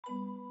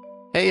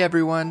Hey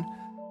everyone!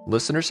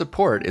 Listener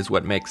support is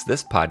what makes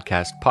this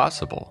podcast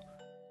possible.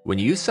 When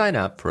you sign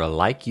up for a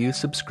Like You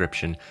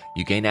subscription,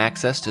 you gain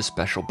access to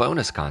special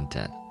bonus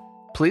content.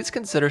 Please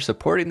consider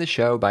supporting the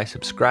show by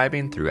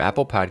subscribing through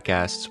Apple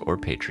Podcasts or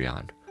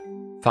Patreon.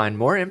 Find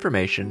more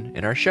information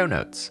in our show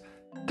notes.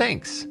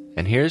 Thanks,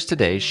 and here's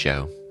today's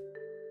show.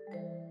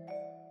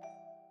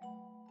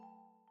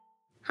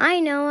 Hi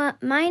Noah,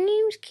 my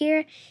name's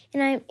Kira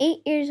and I'm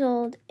 8 years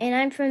old and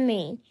I'm from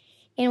Maine.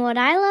 And what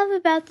I love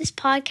about this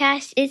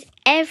podcast is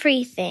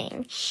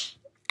everything.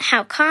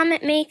 How calm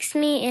it makes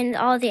me and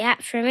all the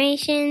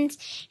affirmations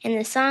and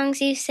the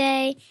songs you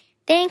say.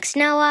 Thanks,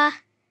 Noah.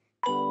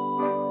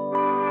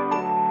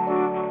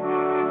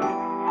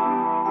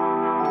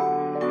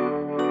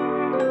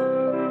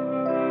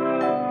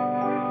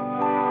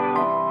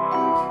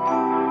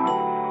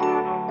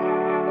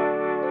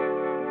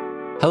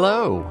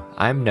 Hello,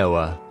 I'm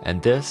Noah,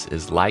 and this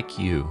is Like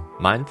You,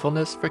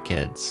 Mindfulness for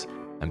Kids.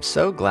 I'm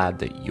so glad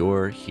that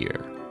you're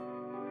here.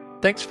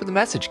 Thanks for the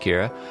message,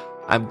 Kira.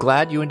 I'm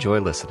glad you enjoy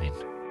listening.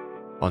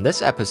 On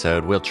this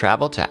episode, we'll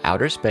travel to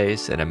outer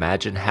space and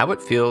imagine how it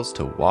feels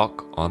to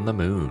walk on the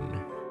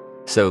moon.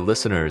 So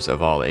listeners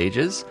of all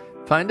ages,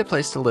 find a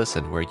place to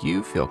listen where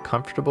you feel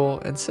comfortable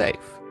and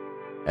safe.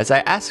 As I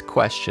ask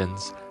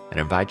questions and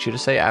invite you to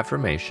say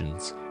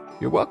affirmations,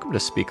 you're welcome to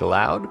speak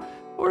aloud,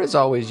 or as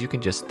always, you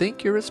can just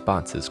think your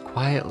responses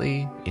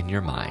quietly in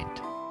your mind.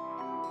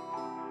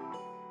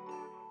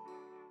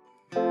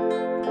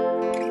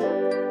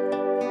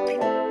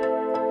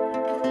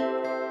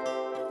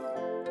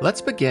 Let's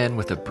begin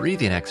with a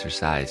breathing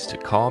exercise to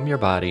calm your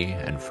body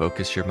and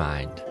focus your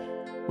mind.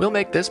 We'll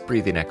make this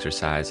breathing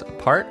exercise a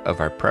part of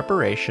our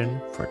preparation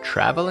for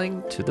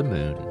traveling to the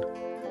moon.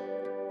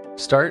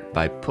 Start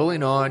by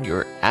pulling on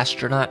your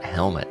astronaut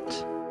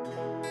helmet.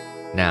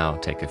 Now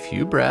take a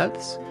few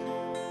breaths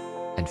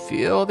and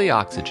feel the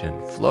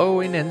oxygen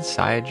flowing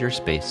inside your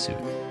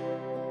spacesuit.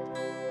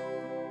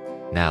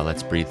 Now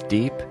let's breathe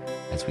deep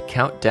as we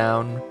count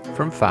down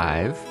from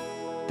 5.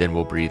 Then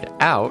we'll breathe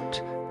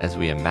out as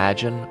we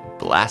imagine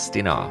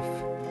blasting off.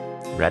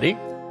 Ready?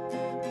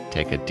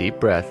 Take a deep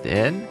breath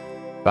in.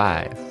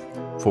 5,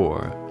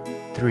 4,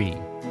 3,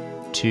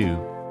 2,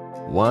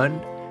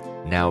 1.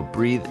 Now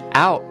breathe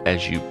out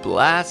as you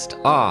blast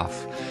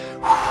off.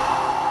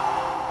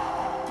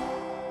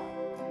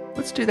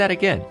 Let's do that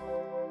again.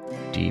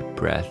 Deep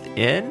breath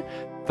in.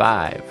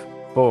 5,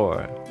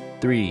 4,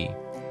 3,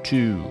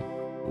 2,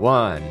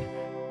 1.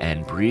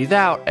 And breathe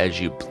out as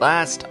you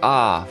blast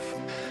off.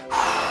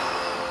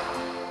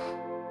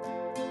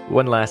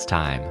 One last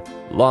time.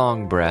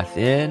 Long breath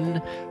in.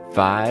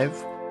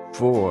 5,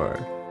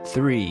 4,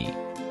 3,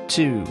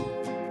 2,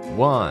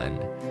 1.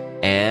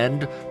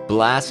 And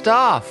blast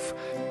off.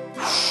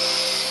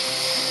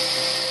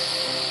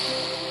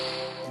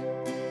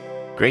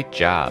 Great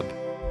job.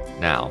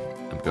 Now,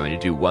 I'm going to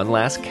do one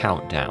last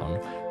countdown.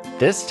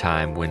 This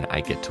time, when I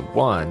get to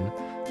 1,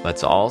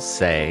 let's all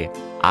say,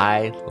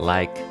 I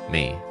like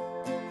me.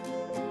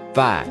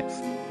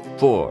 5,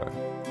 4,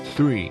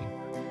 3,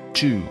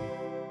 2,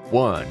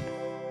 1.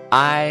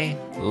 I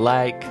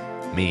like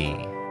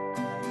me.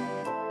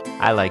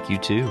 I like you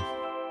too.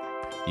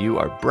 You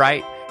are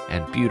bright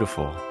and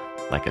beautiful,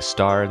 like a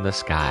star in the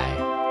sky.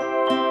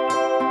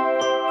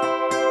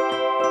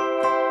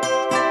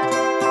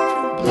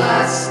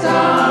 Blast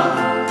off.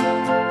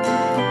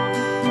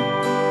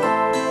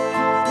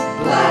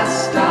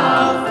 Blast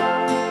off.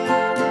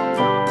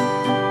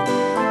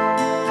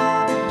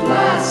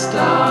 Blast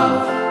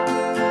off.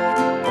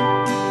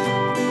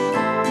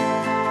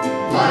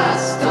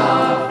 Blast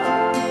off.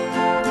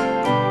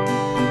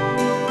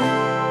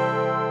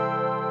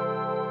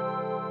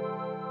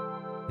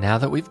 Now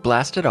that we've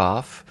blasted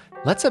off,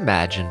 let's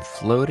imagine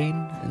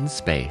floating in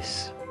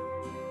space.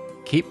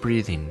 Keep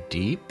breathing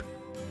deep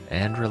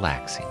and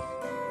relaxing.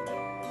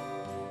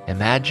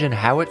 Imagine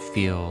how it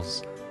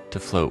feels to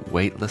float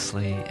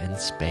weightlessly in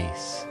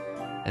space,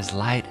 as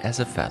light as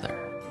a feather.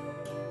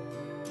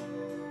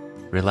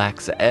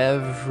 Relax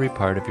every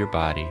part of your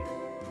body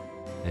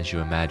as you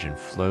imagine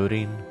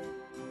floating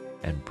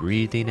and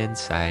breathing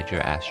inside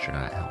your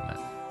astronaut helmet.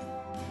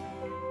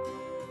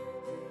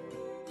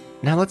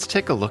 Now let's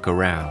take a look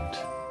around.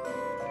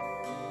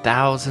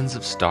 Thousands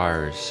of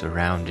stars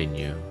surrounding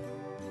you.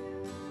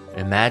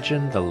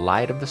 Imagine the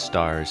light of the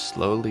stars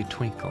slowly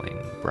twinkling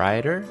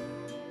brighter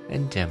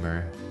and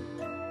dimmer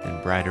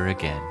and brighter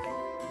again.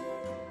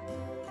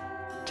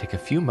 Take a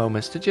few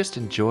moments to just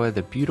enjoy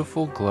the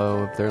beautiful glow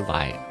of their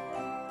light.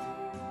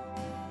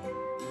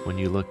 When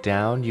you look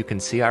down, you can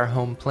see our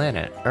home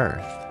planet,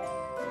 Earth.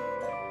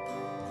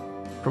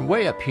 From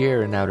way up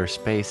here in outer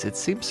space, it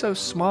seems so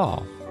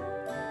small,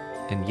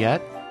 and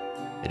yet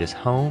it is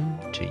home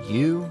to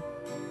you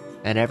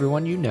and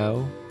everyone you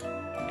know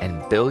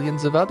and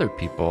billions of other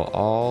people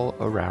all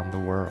around the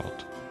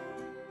world.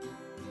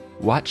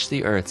 Watch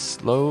the Earth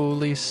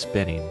slowly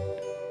spinning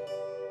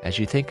as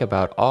you think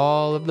about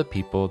all of the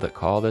people that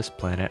call this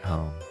planet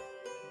home.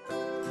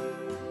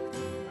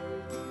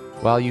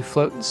 While you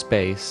float in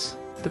space,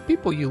 the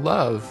people you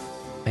love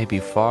may be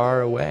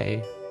far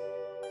away,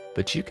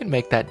 but you can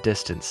make that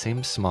distance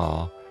seem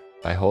small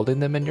by holding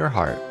them in your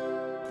heart.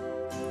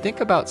 Think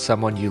about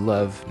someone you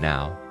love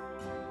now.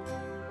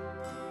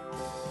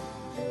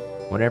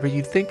 Whenever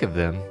you think of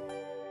them,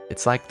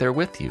 it's like they're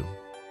with you.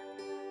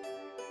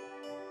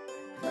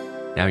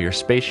 Now your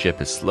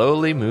spaceship is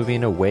slowly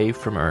moving away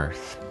from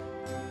Earth.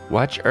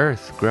 Watch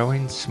Earth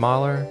growing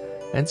smaller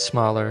and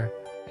smaller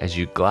as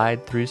you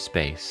glide through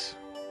space.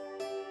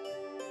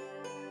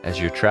 As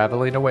you're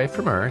traveling away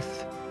from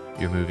Earth,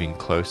 you're moving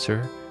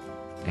closer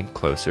and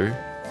closer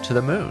to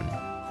the moon.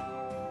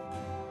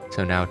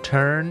 So now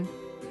turn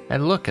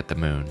and look at the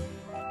moon.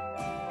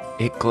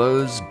 It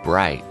glows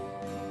bright,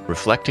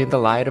 reflecting the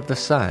light of the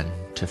sun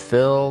to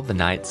fill the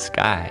night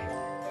sky.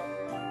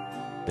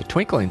 The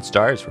twinkling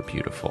stars were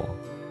beautiful,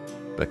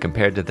 but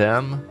compared to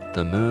them,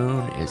 the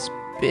moon is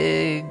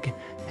big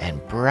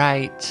and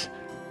bright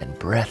and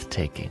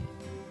breathtaking.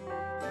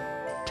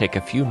 Take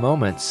a few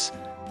moments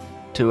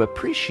to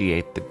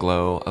appreciate the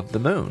glow of the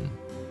moon.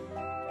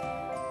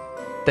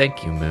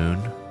 Thank you,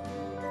 moon.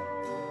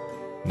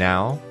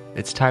 Now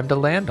it's time to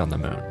land on the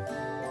moon.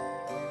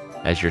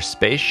 As your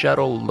space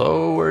shuttle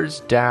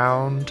lowers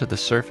down to the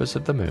surface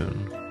of the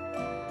moon,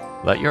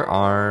 let your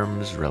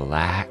arms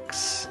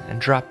relax and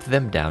drop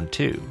them down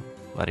too,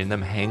 letting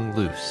them hang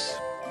loose.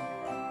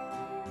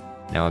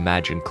 Now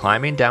imagine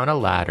climbing down a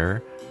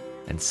ladder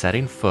and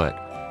setting foot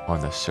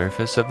on the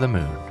surface of the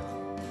moon.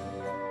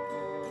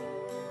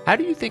 How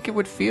do you think it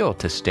would feel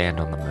to stand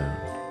on the moon?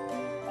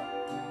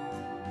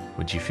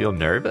 Would you feel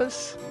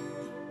nervous?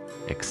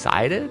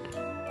 Excited?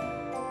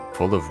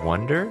 Full of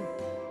wonder?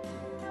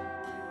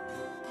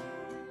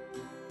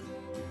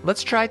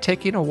 Let's try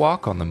taking a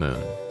walk on the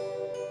moon.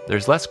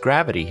 There's less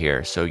gravity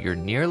here, so you're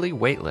nearly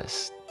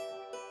weightless.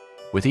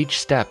 With each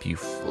step, you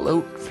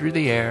float through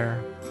the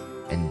air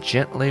and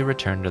gently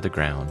return to the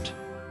ground.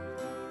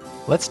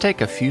 Let's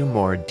take a few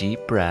more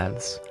deep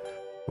breaths.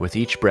 With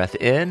each breath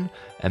in,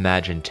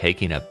 imagine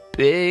taking a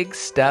big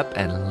step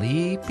and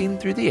leaping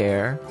through the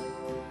air.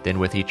 Then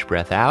with each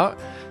breath out,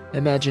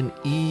 imagine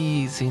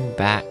easing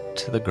back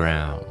to the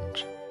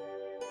ground.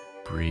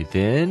 Breathe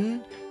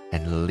in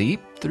and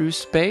leap through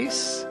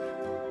space.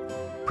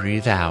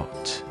 Breathe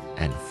out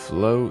and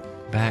float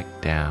back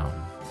down.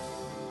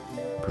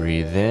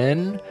 Breathe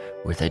in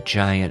with a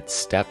giant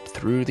step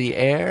through the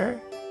air.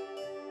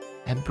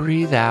 And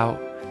breathe out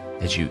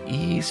as you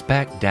ease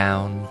back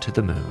down to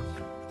the moon.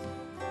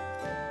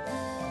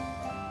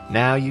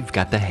 Now you've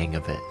got the hang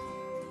of it.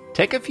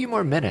 Take a few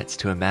more minutes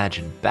to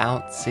imagine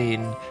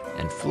bouncing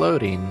and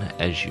floating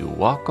as you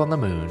walk on the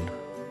moon.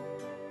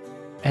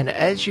 And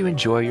as you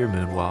enjoy your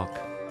moonwalk,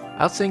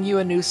 I'll sing you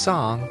a new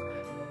song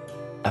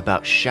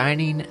about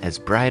shining as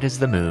bright as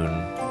the moon.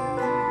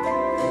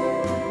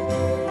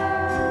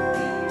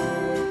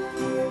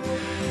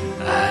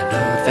 I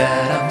know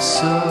that I'm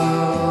so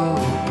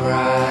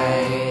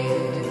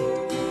bright,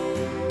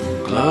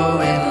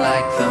 glowing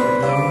like the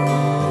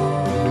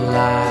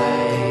moonlight,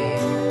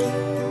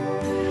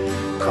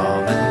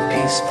 calm and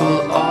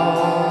peaceful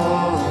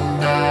all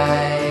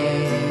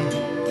night.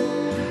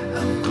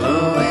 I'm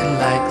glowing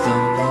like the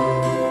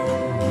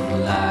moonlight.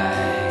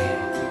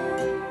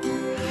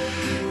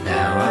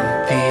 Now I'm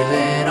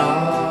feeling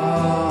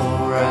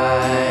alright,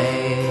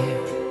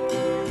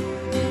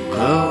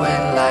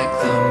 glowing like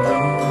the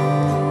moonlight.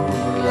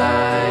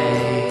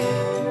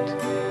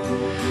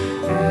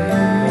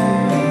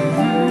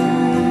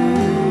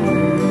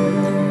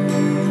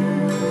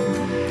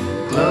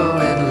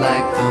 Glowing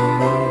like the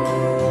moonlight.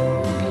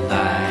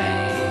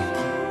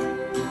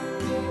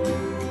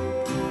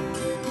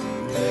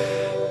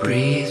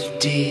 Breathe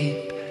deep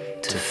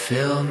to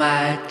fill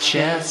my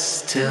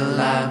chest till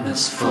I'm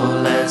as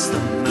full as the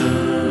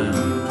moon.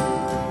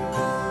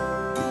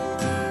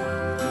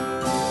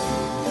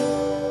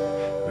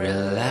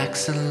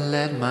 Relax and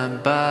let my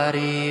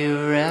body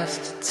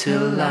rest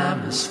till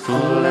I'm as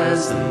full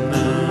as the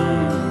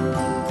moon.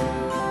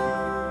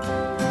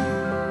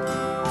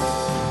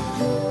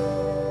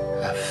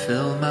 I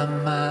fill my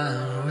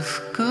mind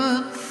with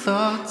good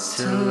thoughts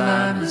till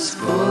I'm as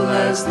full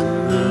as the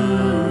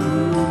moon.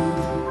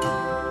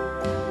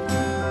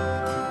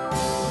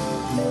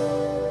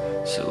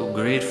 So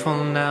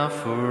grateful now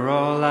for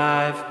all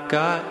I've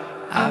got.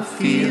 I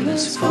feel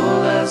as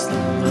full as the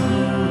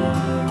moon.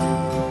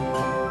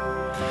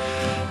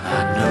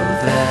 I know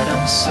that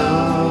I'm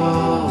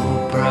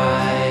so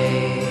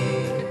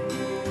bright,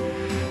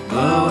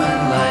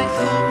 glowing like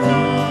the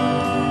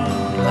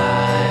moonlight,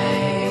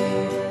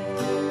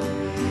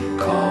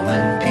 calm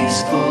and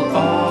peaceful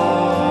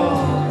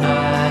all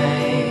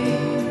night,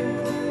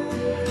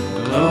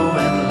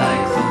 glowing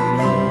like the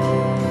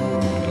moonlight.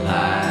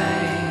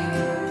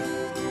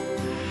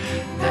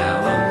 Now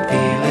I'm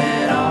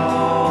feeling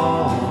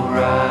alright,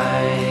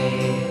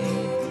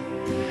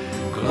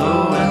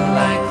 glowing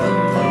like the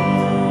moonlight.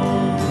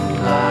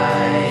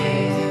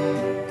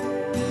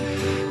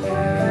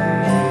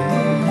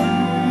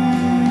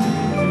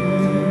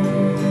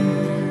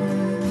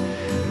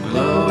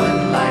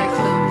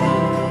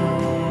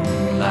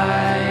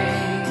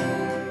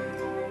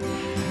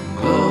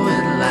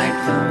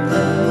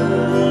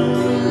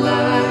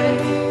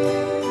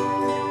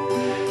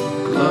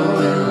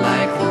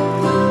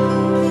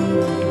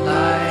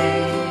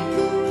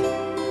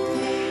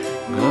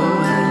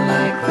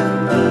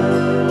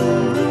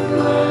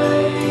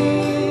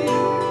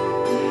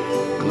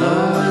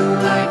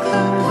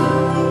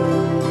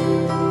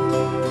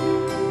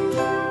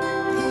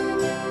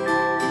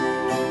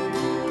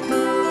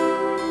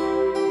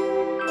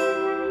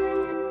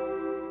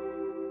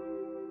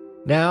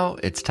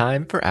 it's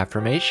time for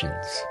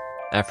affirmations.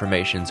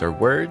 Affirmations are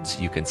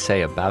words you can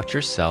say about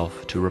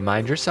yourself to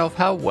remind yourself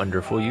how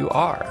wonderful you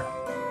are.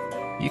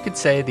 You can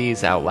say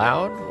these out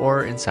loud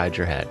or inside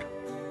your head.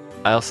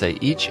 I'll say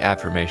each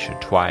affirmation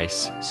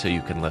twice so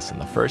you can listen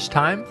the first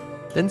time,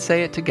 then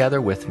say it together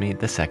with me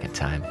the second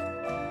time.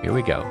 Here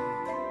we go.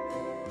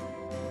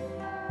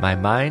 My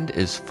mind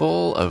is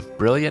full of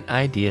brilliant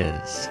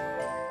ideas.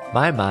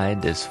 My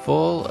mind is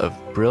full of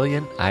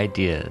brilliant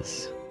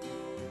ideas.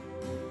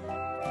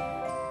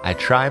 I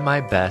try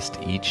my best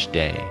each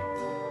day.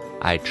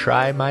 I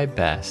try my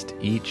best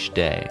each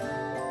day.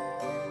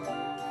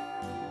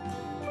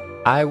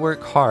 I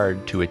work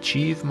hard to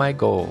achieve my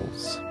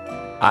goals.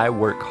 I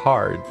work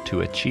hard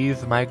to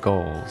achieve my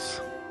goals.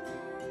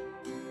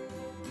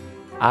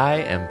 I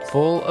am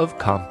full of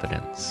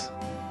confidence.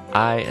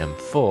 I am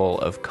full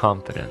of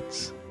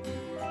confidence.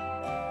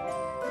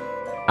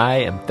 I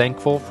am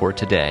thankful for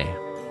today.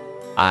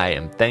 I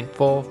am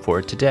thankful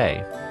for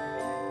today.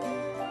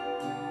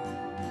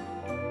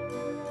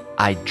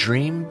 I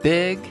dream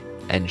big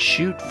and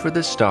shoot for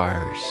the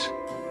stars.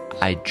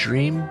 I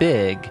dream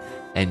big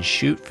and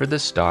shoot for the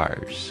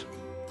stars.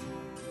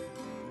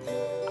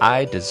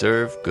 I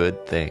deserve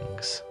good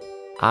things.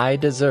 I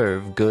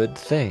deserve good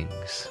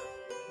things.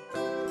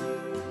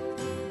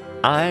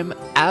 I'm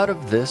out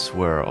of this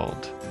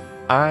world.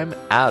 I'm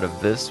out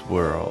of this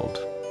world.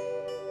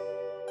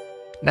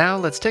 Now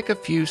let's take a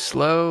few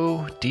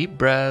slow, deep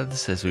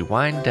breaths as we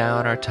wind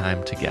down our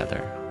time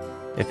together.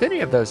 If any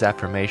of those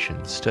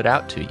affirmations stood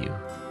out to you,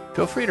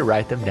 feel free to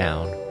write them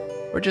down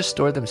or just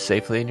store them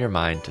safely in your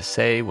mind to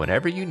say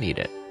whenever you need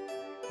it.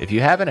 If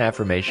you have an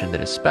affirmation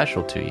that is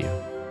special to you,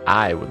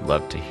 I would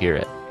love to hear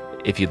it.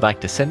 If you'd like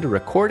to send a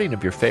recording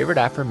of your favorite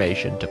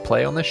affirmation to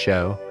play on the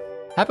show,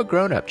 have a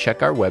grown-up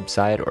check our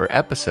website or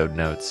episode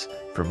notes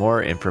for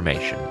more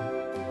information.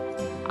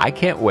 I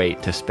can't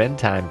wait to spend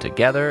time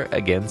together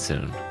again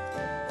soon.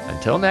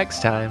 Until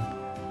next time,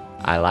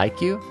 I like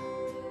you,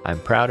 I'm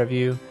proud of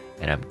you,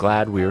 and I'm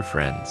glad we're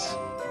friends.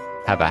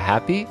 Have a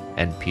happy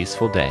and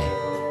peaceful day.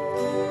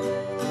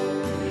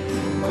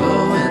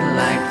 Glowing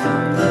like the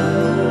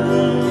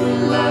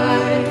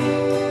moonlight,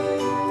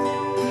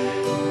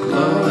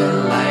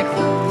 glowing like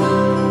the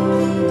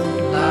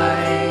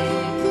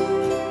moonlight,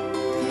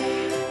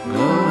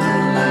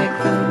 glowing like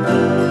the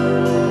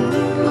moonlight,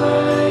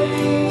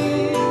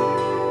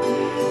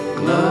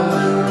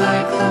 glowing like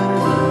the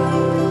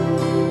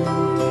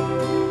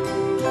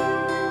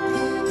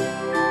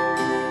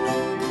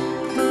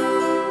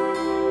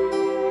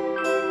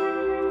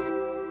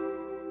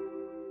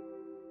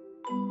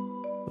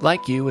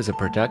Like You is a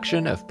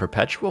production of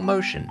Perpetual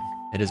Motion.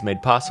 It is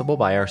made possible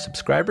by our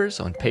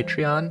subscribers on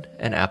Patreon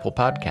and Apple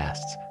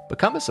Podcasts.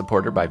 Become a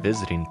supporter by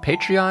visiting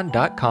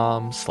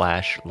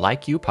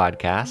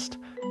patreon.com/likeyoupodcast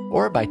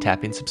or by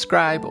tapping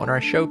subscribe on our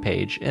show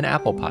page in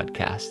Apple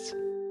Podcasts.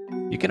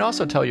 You can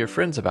also tell your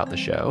friends about the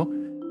show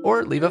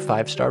or leave a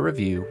 5-star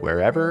review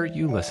wherever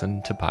you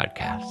listen to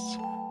podcasts.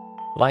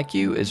 Like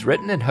You is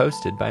written and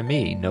hosted by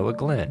me, Noah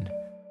Glenn.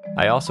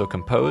 I also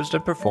composed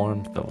and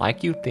performed the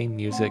Like You theme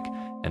music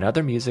and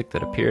other music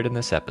that appeared in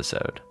this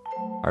episode.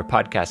 Our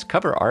podcast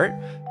cover art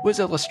was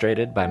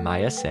illustrated by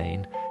Maya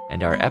Sain,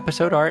 and our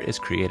episode art is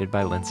created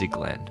by Lindsay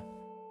Glenn.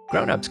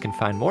 Grown-ups can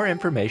find more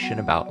information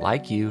about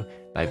Like You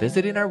by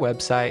visiting our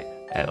website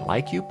at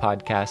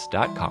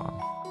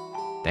likeyoupodcast.com.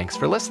 Thanks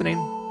for listening.